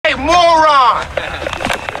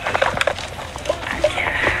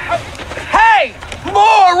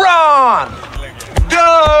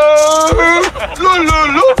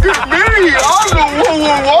Look at me. I'm the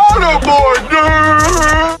water boy, dude.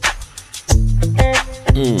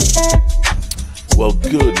 Well,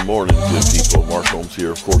 good morning, good people. Mark Holmes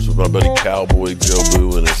here, of course, with my buddy Cowboy Joe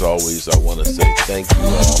Boo. And as always, I want to say thank you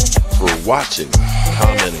all for watching,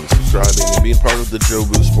 commenting, subscribing, and being part of the Joe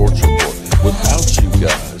Boo Sports Report. Without you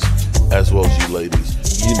guys, as well as you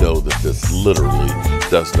ladies, you know that this literally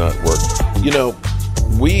does not work. You know,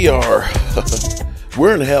 we're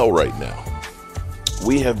in hell right now.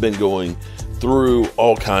 We have been going through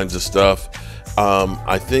all kinds of stuff.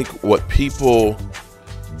 I think what people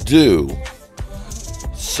do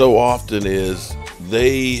so often is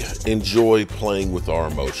they enjoy playing with our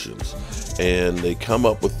emotions, and they come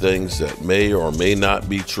up with things that may or may not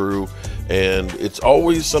be true. And it's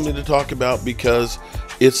always something to talk about because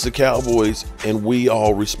it's the Cowboys and we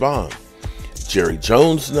all respond. Jerry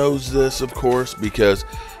Jones knows this, of course, because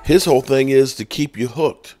his whole thing is to keep you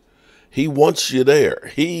hooked. He wants you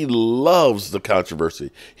there. He loves the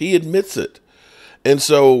controversy. He admits it. And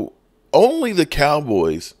so only the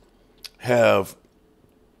Cowboys have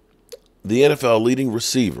the NFL leading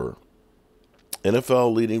receiver,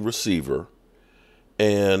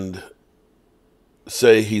 and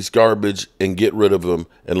say he's garbage and get rid of him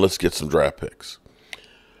and let's get some draft picks.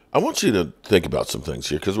 I want you to think about some things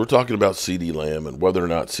here because we're talking about Ceedee Lamb and whether or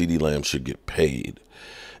not Ceedee Lamb should get paid.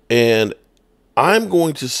 And I'm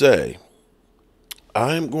going to say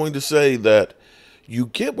that you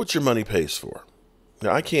get what your money pays for.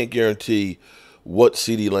 Now, I can't guarantee what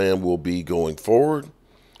Ceedee Lamb will be going forward,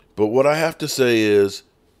 but what I have to say is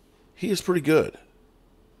he is pretty good.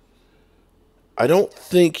 I don't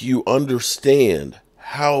think you understand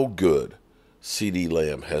how good Ceedee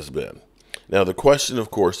Lamb has been. Now, the question, of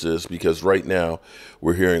course, is because right now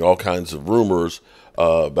we're hearing all kinds of rumors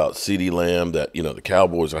about Ceedee Lamb that, you know, the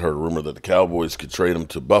Cowboys, I heard a rumor that the Cowboys could trade him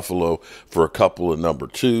to Buffalo for a couple of number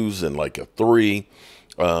 2s and like a 3.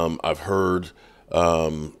 I've heard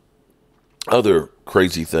other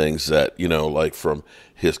crazy things that, you know, like from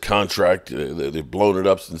his contract, they've blown it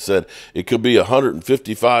up and said it could be a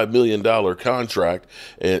 $155 million contract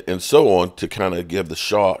and so on to kind of give the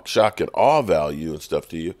shock and awe value and stuff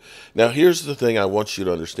to you. Now, here's the thing I want you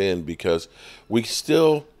to understand, because we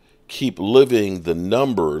still keep living the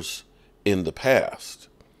numbers in the past,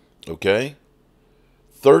 okay?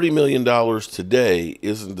 $30 million today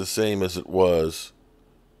isn't the same as it was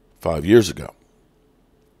 5 years ago.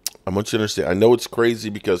 I want you to understand. I know it's crazy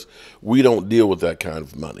because we don't deal with that kind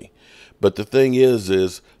of money. But the thing is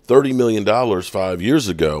 $30 million 5 years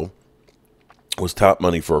ago was top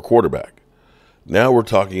money for a quarterback. Now we're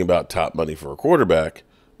talking about top money for a quarterback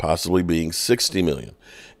possibly being $60 million.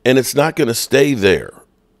 And it's not going to stay there.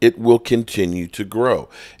 It will continue to grow.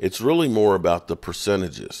 It's really more about the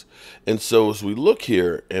percentages. And so as we look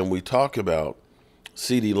here and we talk about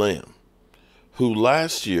Ceedee Lamb, who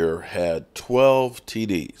last year had 12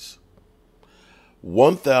 TDs,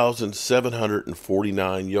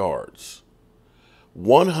 1,749 yards,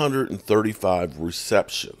 135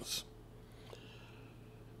 receptions.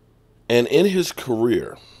 And in his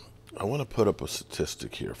career, I want to put up a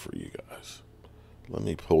statistic here for you guys. Let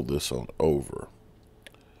me pull this on over.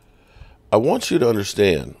 I want you to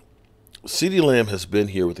understand, Ceedee Lamb has been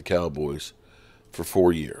here with the Cowboys for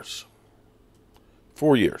 4 years.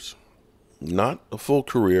 4 years. Not a full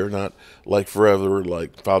career, not like forever,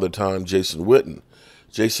 like Father Time Jason Witten.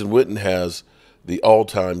 Jason Witten has the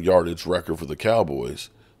all-time yardage record for the Cowboys,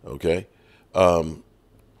 okay, of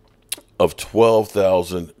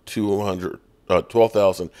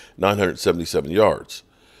 12,977 yards.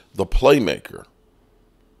 The playmaker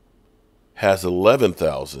has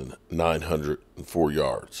 11,904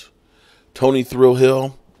 yards. Tony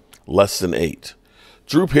Thrill-Hill, less than 8.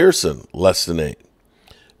 Drew Pearson, less than 8.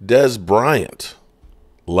 Des Bryant,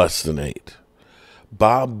 less than 8.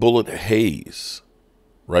 Bob Bullet Hayes,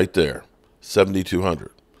 right there,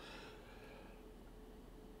 7,200.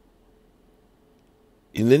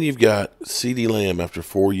 And then you've got Ceedee Lamb after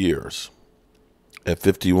 4 years at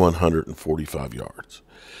 5,145 yards.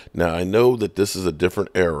 Now, I know that this is a different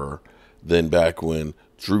era than back when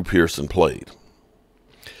Drew Pearson played.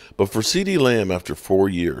 But for Ceedee Lamb after 4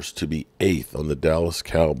 years to be 8th on the Dallas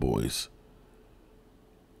Cowboys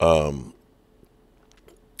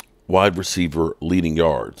wide receiver leading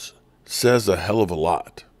yards says a hell of a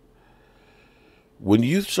lot. When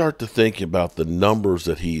you start to think about the numbers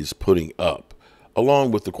that he's putting up, along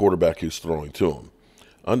with the quarterback who's throwing to him,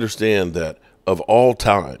 understand that of all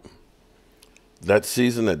time, that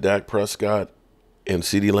season that Dak Prescott and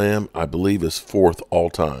Ceedee Lamb, I believe, is 4th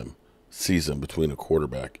all-time season between a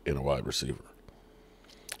quarterback and a wide receiver.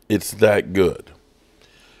 It's that good.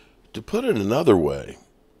 To put it another way,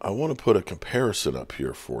 I want to put a comparison up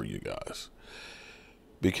here for you guys.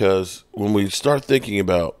 Because when we start thinking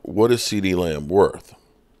about what is CeeDee Lamb worth,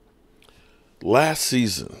 last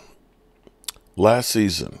season,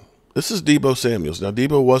 this is Deebo Samuels. Now,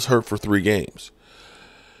 Deebo was hurt for 3 games.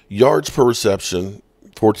 Yards per reception,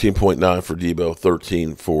 14.9 for Deebo,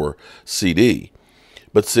 13 for CeeDee.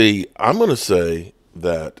 But see, I'm going to say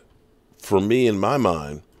that for me, in my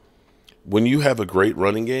mind, when you have a great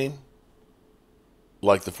running game,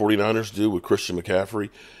 like the 49ers do with Christian McCaffrey,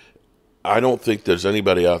 I don't think there's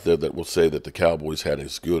anybody out there that will say that the Cowboys had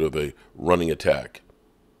as good of a running attack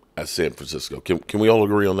as San Francisco. Can we all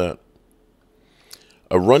agree on that?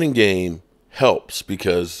 A running game helps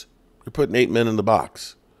because you're putting 8 men in the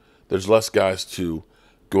box. There's less guys to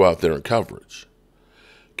go out there in coverage.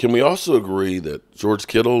 Can we also agree that George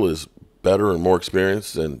Kittle is better and more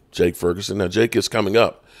experienced than Jake Ferguson? Now, Jake is coming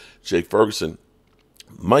up. Jake Ferguson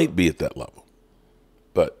might be at that level,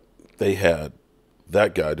 but they had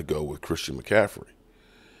that guy to go with Christian McCaffrey.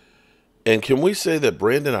 And can we say that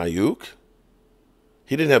Brandon Ayuk,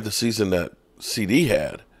 he didn't have the season that CeeDee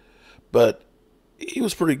had, but he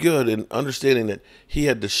was pretty good in understanding that he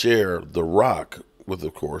had to share the rock with,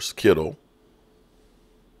 of course, Kittle,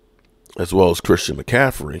 as well as Christian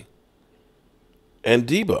McCaffrey and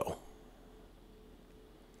Deebo.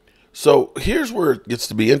 So here's where it gets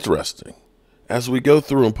to be interesting. As we go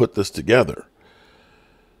through and put this together,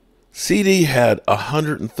 CeeDee had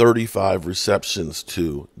 135 receptions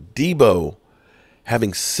to Deebo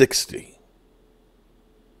having 60.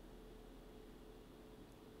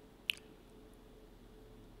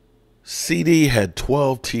 CeeDee had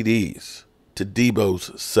 12 TDs to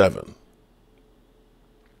Deebo's 7.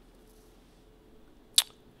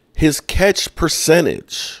 His catch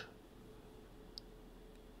percentage,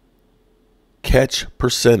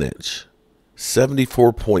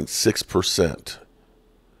 74.6%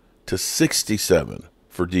 to 67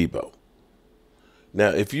 for Deebo. Now,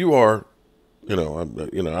 if you are,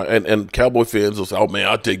 and Cowboy fans will say, "Oh man,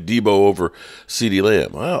 I'll take Deebo over CeeDee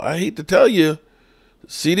Lamb." Well, I hate to tell you,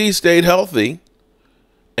 CeeDee stayed healthy,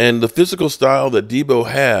 and the physical style that Deebo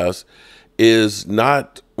has is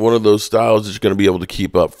not one of those styles that you're going to be able to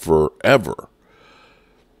keep up forever.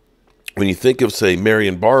 When you think of, say,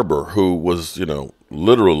 Marion Barber, who was,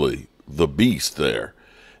 literally the beast there,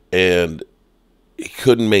 and he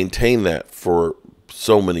couldn't maintain that for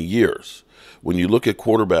so many years. When you look at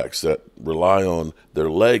quarterbacks that rely on their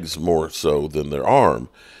legs more so than their arm,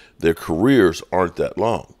 their careers aren't that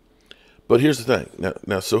long. But here's the thing.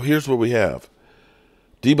 So here's what we have.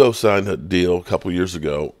 Deebo signed a deal a couple years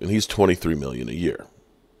ago, and he's $23 million a year.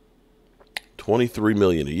 $23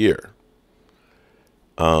 million a year.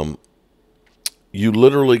 You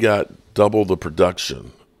literally got double the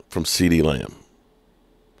production from CeeDee Lamb.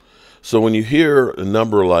 So when you hear a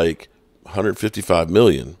number like $155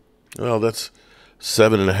 million, well, that's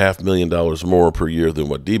 $7.5 million more per year than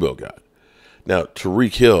what Deebo got. Now,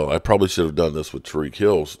 Tyreek Hill, I probably should have done this with Tyreek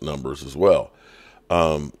Hill's numbers as well.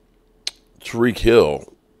 Tyreek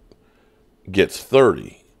Hill gets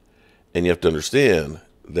 30, and you have to understand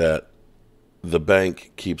that the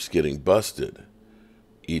bank keeps getting busted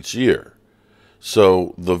each year.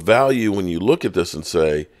 So the value, when you look at this and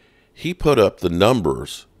say, he put up the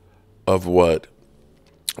numbers of what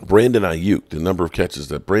Brandon Ayuk, the number of catches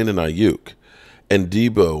that Brandon Ayuk and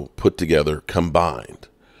Deebo put together combined,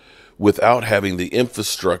 without having the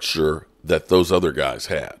infrastructure that those other guys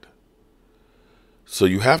had. So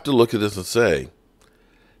you have to look at this and say,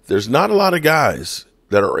 there's not a lot of guys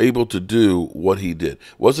that are able to do what he did.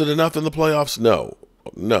 Was it enough in the playoffs? No.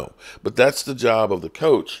 But that's the job of the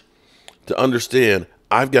coach, to understand,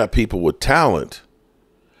 I've got people with talent.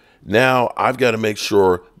 Now I've got to make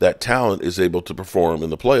sure that talent is able to perform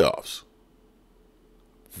in the playoffs.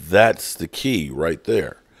 That's the key right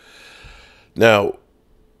there. Now,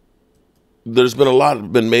 there's been a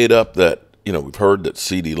lot been made up that, we've heard that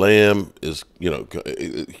CeeDee Lamb is,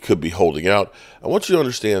 could be holding out. I want you to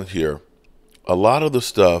understand here, a lot of the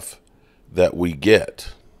stuff that we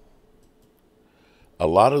get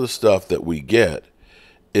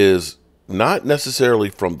is not necessarily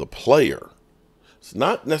from the player. It's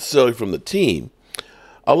not necessarily from the team.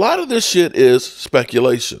 A lot of this shit is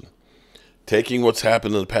speculation, taking what's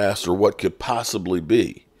happened in the past or what could possibly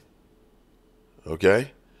be.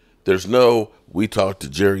 Okay? There's no, we talked to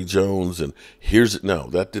Jerry Jones and no,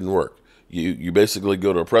 that didn't work. You basically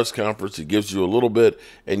go to a press conference, he gives you a little bit,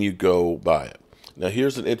 and you go by it. Now,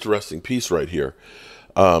 here's an interesting piece right here.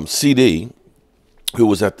 Ceedee, who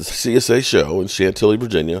was at the CSA show in Chantilly,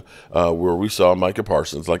 Virginia, where we saw Micah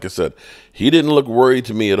Parsons, like I said, he didn't look worried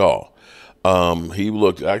to me at all. He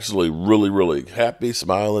looked actually really, really happy,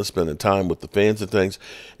 smiling, spending time with the fans and things.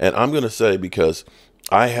 And I'm going to say, because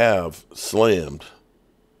I have slammed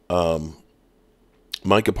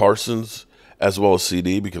Micah Parsons as well as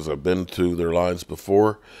Ceedee, because I've been to their lines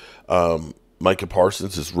before. Micah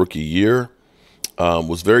Parsons, his rookie year,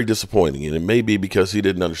 was very disappointing. And it may be because he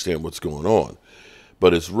didn't understand what's going on.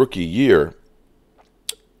 But his rookie year,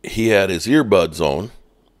 he had his earbuds on,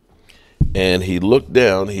 and he looked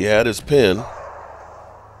down. He had his pen.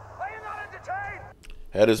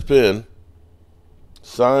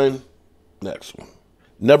 Sign, next one.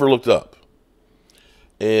 Never looked up.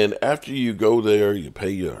 And after you go there, you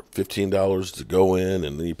pay your $15 to go in,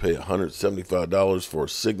 and then you pay $175 for a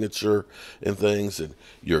signature and things, and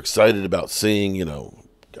you're excited about seeing,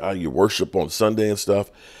 God you worship on Sunday and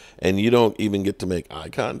stuff, and you don't even get to make eye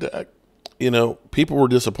contact. People were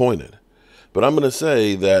disappointed. But I'm going to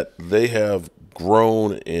say that they have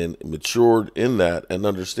grown and matured in that and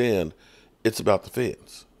understand it's about the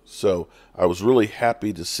fans. So I was really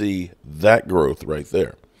happy to see that growth right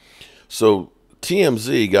there. So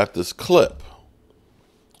TMZ got this clip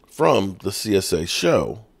from the CSA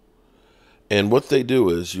show. And what they do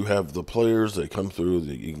is you have the players, they come through,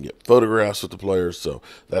 you can get photographs with the players. So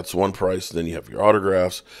that's one price. Then you have your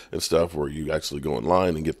autographs and stuff where you actually go in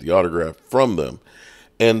line and get the autograph from them.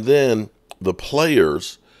 And then the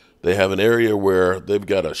players, they have an area where they've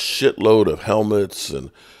got a shitload of helmets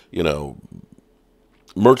and,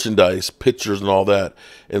 merchandise, pictures and all that.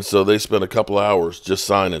 And so they spend a couple hours just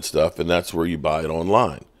signing stuff, and that's where you buy it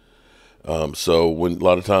online. So a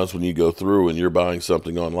lot of times when you go through and you're buying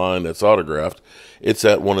something online that's autographed, it's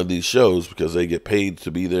at one of these shows because they get paid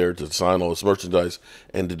to be there to sign all this merchandise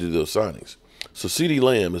and to do those signings. So Ceedee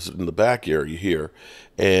Lamb is in the back area here,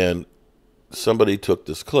 and somebody took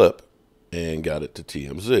this clip and got it to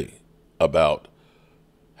TMZ about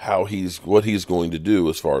what he's going to do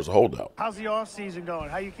as far as a holdout. How's the off season going?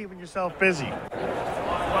 How you keeping yourself busy?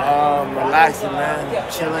 Relaxing,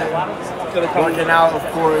 man. Chilling. Working out, of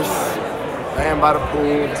course. Laying by the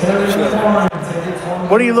pool. Chilling.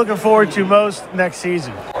 What are you looking forward to most next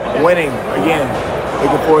season? Winning again.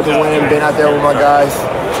 Looking forward to winning. Been out there with my guys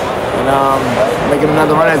and making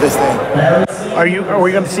another run at this thing. Are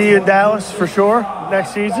we going to see you in Dallas for sure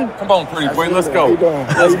next season? Come on, pretty boy. Let's go.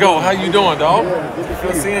 Let's go. How you doing, dog?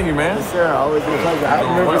 Good seeing you, man. Yes, sir. Always been a pleasure. I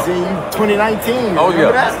remember seeing you 2019. Oh, yeah.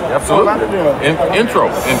 That? Absolutely. Intro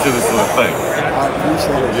into this little thing. I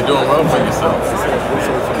appreciate it. You're doing well for yourself.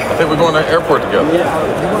 I think we're going to the airport together. Yeah.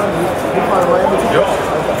 Yep.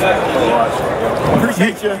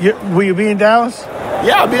 Appreciate you. Will you be in Dallas?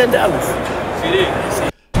 Yeah, I'll be in Dallas.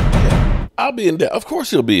 I'll be in Dallas. Of course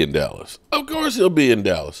he'll be in Dallas. Of course he'll be in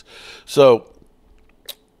Dallas. So,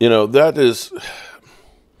 that is,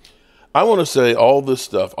 I want to say all this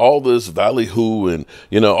stuff, all this ballyhoo and,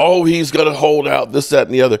 he's going to hold out, this, that,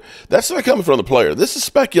 and the other. That's not coming from the player. This is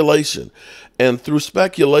speculation. And through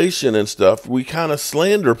speculation and stuff, we kind of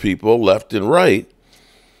slander people left and right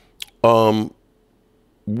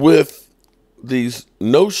with these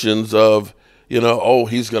notions of, he's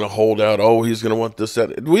going to hold out. Oh, he's going to want this,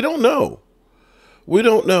 that. We don't know.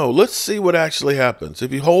 Let's see what actually happens.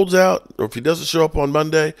 If he holds out or if he doesn't show up on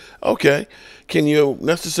Monday, okay. Can you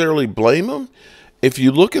necessarily blame him? If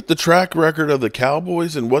you look at the track record of the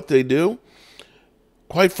Cowboys and what they do,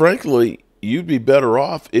 quite frankly, you'd be better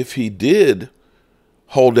off if he did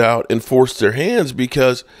hold out and force their hands,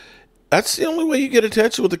 because that's the only way you get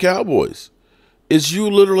attention with the Cowboys. Is you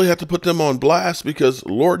literally have to put them on blast, because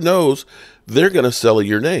Lord knows they're going to sell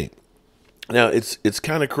your name. Now, it's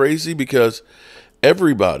kind of crazy because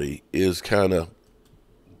everybody is kind of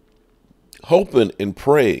hoping and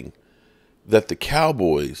praying that the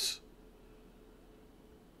Cowboys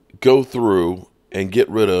go through and get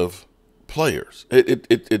rid of players.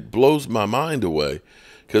 It blows my mind away,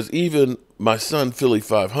 because even my son, Philly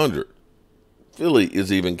 500, Philly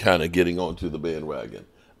is even kind of getting onto the bandwagon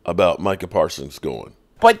about Micah Parsons going.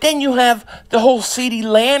 But then you have the whole Ceedee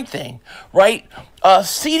Lamb thing, right?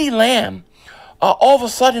 Ceedee Lamb, all of a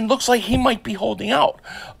sudden looks like he might be holding out.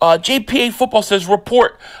 JPA Football says,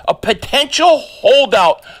 report, a potential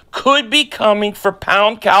holdout could be coming for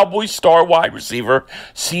Pound Cowboys star wide receiver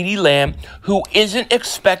Ceedee Lamb, who isn't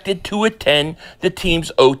expected to attend the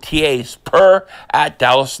team's OTAs, per at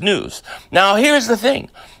Dallas News. Now, here's the thing.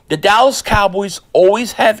 The Dallas Cowboys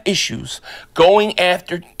always have issues going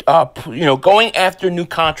after new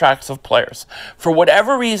contracts of players. For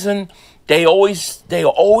whatever reason, they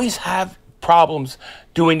always have problems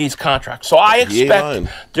doing these contracts. So I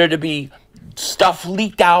expect there to be stuff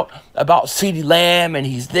leaked out about CeeDee Lamb, and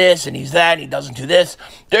he's this and he's that, and he doesn't do this.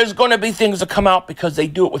 There's going to be things that come out because they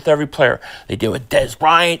do it with every player. They do it with Dez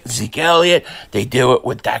Bryant, Zeke Elliott. They do it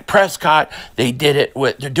with Dak Prescott. They're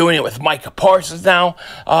doing it with Micah Parsons now.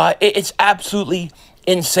 It's absolutely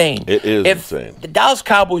insane. It is insane. If the Dallas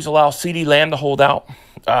Cowboys allow CeeDee Lamb to hold out,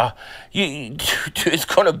 it's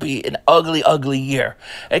going to be an ugly, ugly year.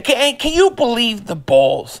 And can you believe the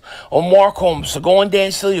balls of Mark Holmes to go on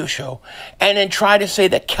Dan Silio's show and then try to say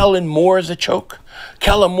that Kellen Moore is a choke?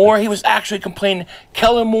 Kellen Moore, he was actually complaining,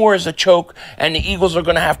 Kellen Moore is a choke and the Eagles are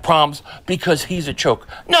going to have problems because he's a choke.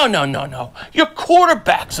 No. Your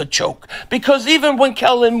quarterback's a choke because even when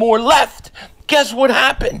Kellen Moore left, guess what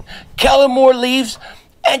happened? Kellen Moore leaves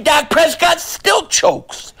and Dak Prescott still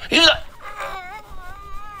chokes. He's a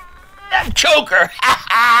choker.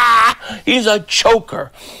 He's a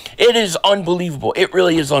choker. It is unbelievable. It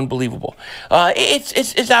really is unbelievable.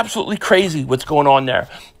 It's absolutely crazy what's going on there.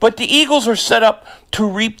 But the Eagles are set up to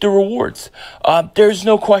reap the rewards. There's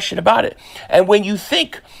no question about it. And when you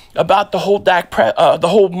think about the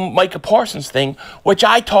whole Micah Parsons thing, which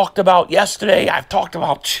I talked about yesterday, I've talked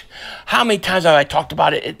about how many times have I talked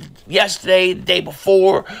about it? Yesterday, the day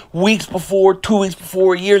before, weeks before, 2 weeks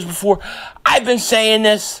before, years before. I've been saying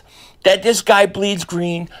this, that this guy bleeds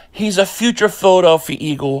green. He's a future Philadelphia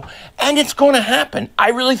Eagle, and it's going to happen. I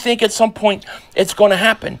really think at some point it's going to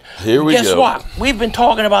happen. Here we go. Guess what? We've been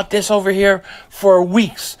talking about this over here for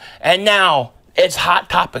weeks, and now it's hot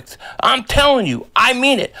topics. I'm telling you, I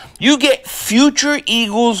mean it. You get future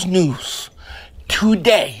Eagles news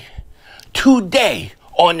today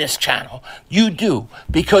on this channel. You do,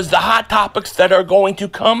 because the hot topics that are going to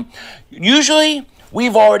come, usually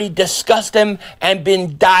we've already discussed them and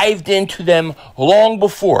been dived into them long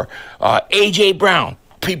before. A.J. Brown,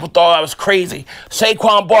 people thought I was crazy.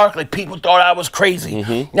 Saquon Barkley, people thought I was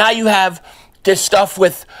crazy. Now you have this stuff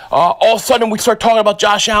with, all of a sudden we start talking about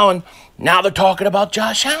Josh Allen. Now they're talking about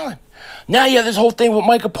Josh Allen. Now you have this whole thing with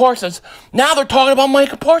Micah Parsons. Now they're talking about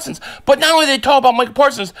Micah Parsons. But not only do they talk about Micah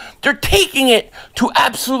Parsons, they're taking it to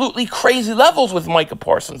absolutely crazy levels with Micah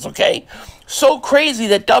Parsons, okay? So crazy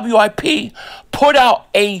that WIP put out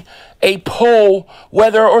a poll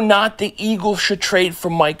whether or not the Eagles should trade for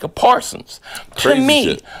Micah Parsons. Crazy to me,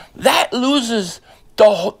 shit. that loses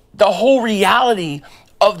the whole reality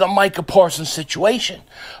of the Micah Parsons situation,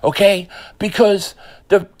 okay? Because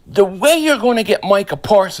the way you're going to get Micah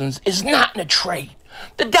Parsons is not in a trade.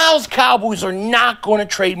 The Dallas Cowboys are not going to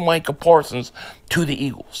trade Micah Parsons to the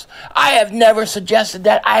Eagles. I have never suggested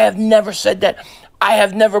that. I have never said that. I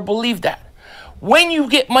have never believed that. When you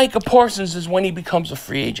get Micah Parsons is when he becomes a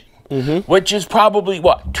free agent, which is probably,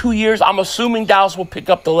 2 years? I'm assuming Dallas will pick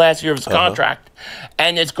up the last year of his contract,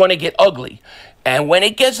 and it's going to get ugly. And when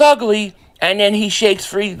it gets ugly, and then he shakes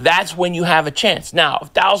free, that's when you have a chance. Now,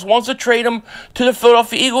 if Dallas wants to trade him to the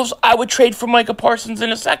Philadelphia Eagles, I would trade for Micah Parsons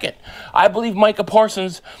in a second. I believe Micah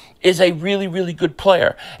Parsons is a really, really good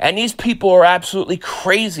player. And these people are absolutely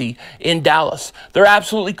crazy in Dallas. They're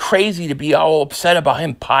absolutely crazy to be all upset about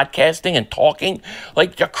him podcasting and talking.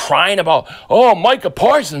 Like they're crying about, oh, Micah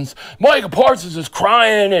Parsons is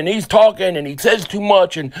crying and he's talking and he says too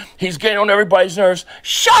much and he's getting on everybody's nerves.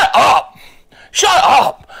 Shut up! Shut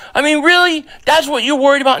up! I mean, really? That's what you're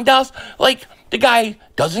worried about in Dallas? Like, the guy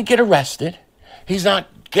doesn't get arrested. He's not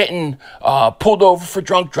getting pulled over for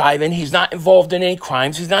drunk driving. He's not involved in any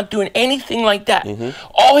crimes. He's not doing anything like that.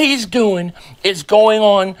 All he's doing is going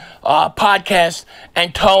on podcasts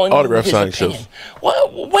and telling autograph his signing opinion. shows.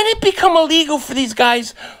 Well, when it become illegal for these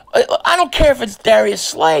guys, I don't care if it's Darius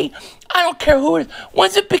Slay. I don't care who it is.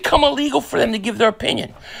 When's it become illegal for them to give their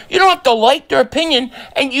opinion? You don't have to like their opinion,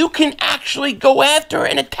 and you can actually go after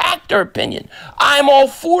and attack their opinion. I'm all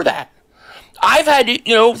for that. I've had,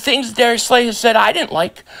 things Darius Slay has said I didn't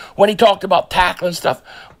like when he talked about tackling stuff.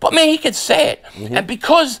 But, man, he could say it. And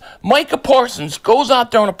because Micah Parsons goes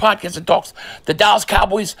out there on a podcast and talks, the Dallas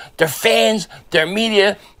Cowboys, their fans, their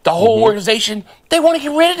media, the whole organization, they want to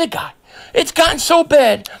get rid of the guy. It's gotten so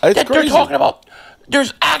bad that they're talking about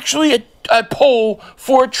there's actually a poll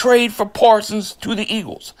for a trade for Parsons to the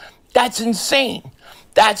Eagles. That's insane.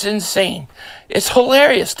 That's insane. It's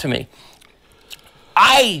hilarious to me.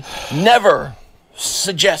 I never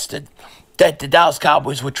suggested that the Dallas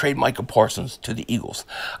Cowboys would trade Micah Parsons to the Eagles.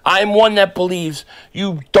 I'm one that believes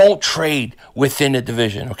you don't trade within the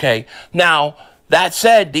division, okay? Now, that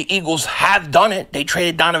said, the Eagles have done it. They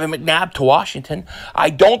traded Donovan McNabb to Washington. I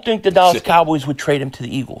don't think the Dallas Cowboys would trade him to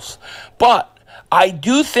the Eagles. But I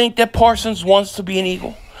do think that Parsons wants to be an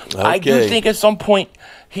Eagle. Okay. I do think at some point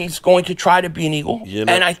he's going to try to be an Eagle. You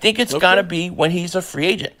know, and I think it's got to be when he's a free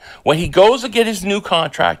agent. When he goes to get his new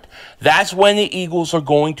contract, that's when the Eagles are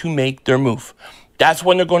going to make their move. That's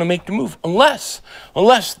when they're going to make the move. Unless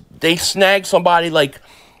they snag somebody like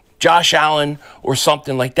Josh Allen or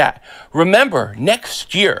something like that. Remember,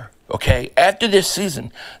 next year, okay, after this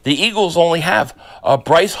season, the Eagles only have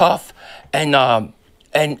Bryce Huff and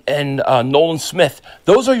Nolan Smith.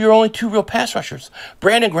 Those are your only two real pass rushers.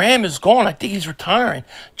 Brandon Graham is gone. I think he's retiring.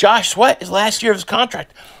 Josh Sweat is last year of his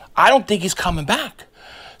contract. I don't think he's coming back.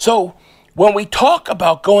 So when we talk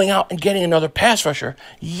about going out and getting another pass rusher,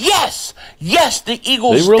 yes, the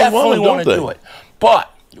Eagles really definitely want to don't do it. But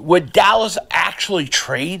would Dallas actually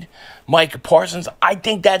trade Micah Parsons? I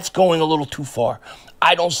think that's going a little too far.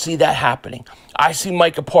 I don't see that happening. I see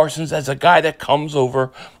Micah Parsons as a guy that comes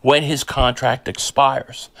over when his contract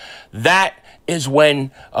expires. That is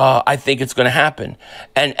when I think it's going to happen.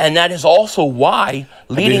 And that is also why,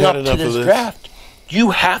 leading up to this draft,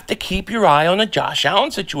 you have to keep your eye on the Josh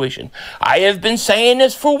Allen situation. I have been saying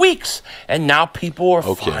this for weeks, and now people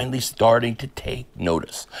are finally starting to take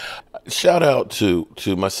notice. Shout out to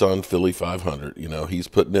my son, Philly 500. You know, he's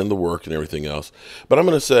putting in the work and everything else. But I'm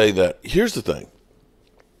going to say that here's the thing.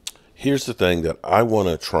 Here's the thing that I want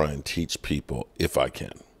to try and teach people, if I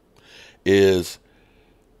can, is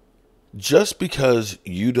just because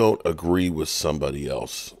you don't agree with somebody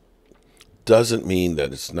else doesn't mean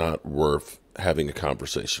that it's not worth having a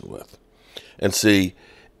conversation with. And see,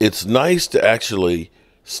 it's nice to actually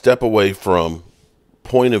step away from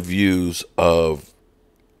point of views of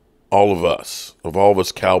all of us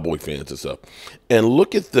Cowboy fans and stuff, and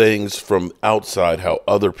look at things from outside, how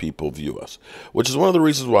other people view us, which is one of the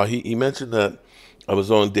reasons why he mentioned that I was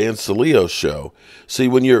on Dan Salio's show. See,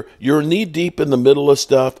 when you're knee deep in the middle of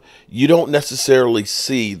stuff, you don't necessarily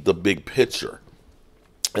see the big picture.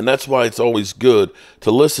 And that's why it's always good to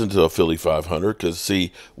listen to a Philly 500, because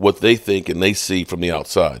see what they think and they see from the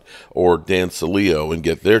outside, or Dan Salio and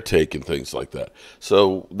get their take and things like that.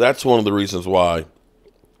 So that's one of the reasons why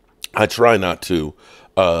I try not to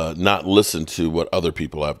not listen to what other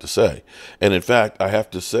people have to say. And in fact, I have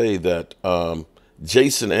to say that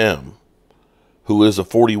Jason M., who is a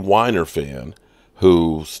 49er fan,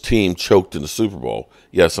 whose team choked in the Super Bowl.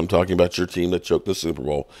 Yes, I'm talking about your team that choked in the Super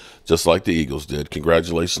Bowl, just like the Eagles did.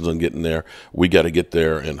 Congratulations on getting there. We got to get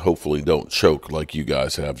there and hopefully don't choke like you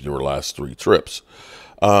guys have your last 3 trips.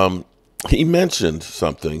 He mentioned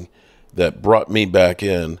something that brought me back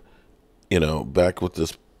in, back with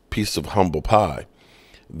this piece of humble pie,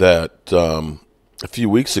 that a few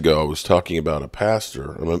weeks ago I was talking about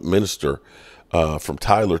a minister from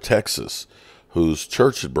Tyler, Texas, whose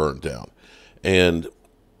church had burned down. And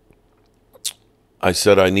I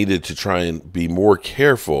said I needed to try and be more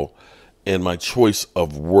careful in my choice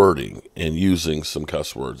of wording and using some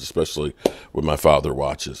cuss words, especially when my father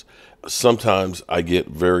watches. Sometimes I get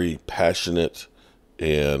very passionate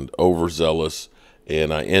and overzealous,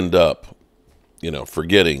 and I end up,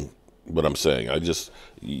 forgetting what I'm saying.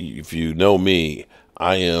 If you know me,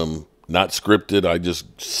 I am not scripted. I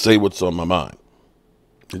just say what's on my mind.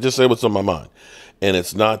 And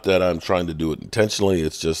it's not that I'm trying to do it intentionally.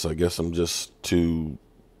 It's just, I guess I'm just too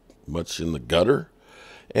much in the gutter.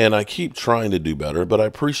 And I keep trying to do better. But I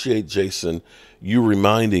appreciate, Jason, you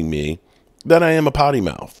reminding me that I am a potty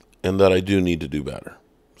mouth and that I do need to do better.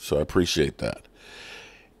 So I appreciate that.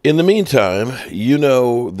 In the meantime,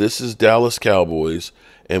 this is Dallas Cowboys,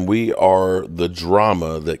 and we are the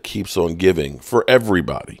drama that keeps on giving for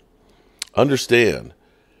everybody. Understand,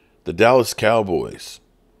 the Dallas Cowboys,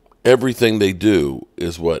 everything they do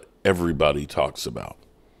is what everybody talks about.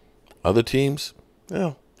 Other teams,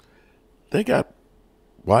 they got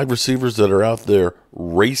wide receivers that are out there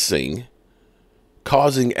racing,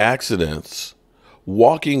 causing accidents,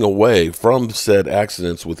 walking away from said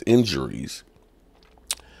accidents with injuries,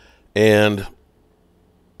 and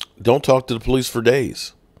don't talk to the police for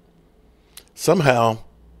days. Somehow,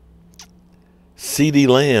 Ceedee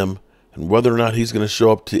Lamb and whether or not he's going to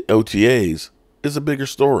show up to OTAs is a bigger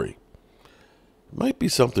story. Might be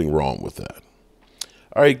something wrong with that.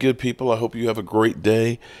 All right, good people, I hope you have a great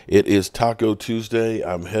day. It is Taco Tuesday.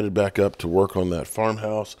 I'm headed back up to work on that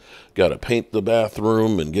farmhouse. Got to paint the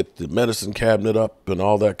bathroom and get the medicine cabinet up and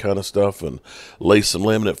all that kind of stuff and lay some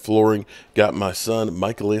laminate flooring. Got my son,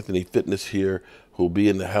 Michael Anthony Fitness, here, who will be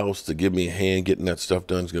in the house to give me a hand getting that stuff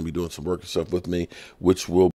done. He's going to be doing some work and stuff with me, which will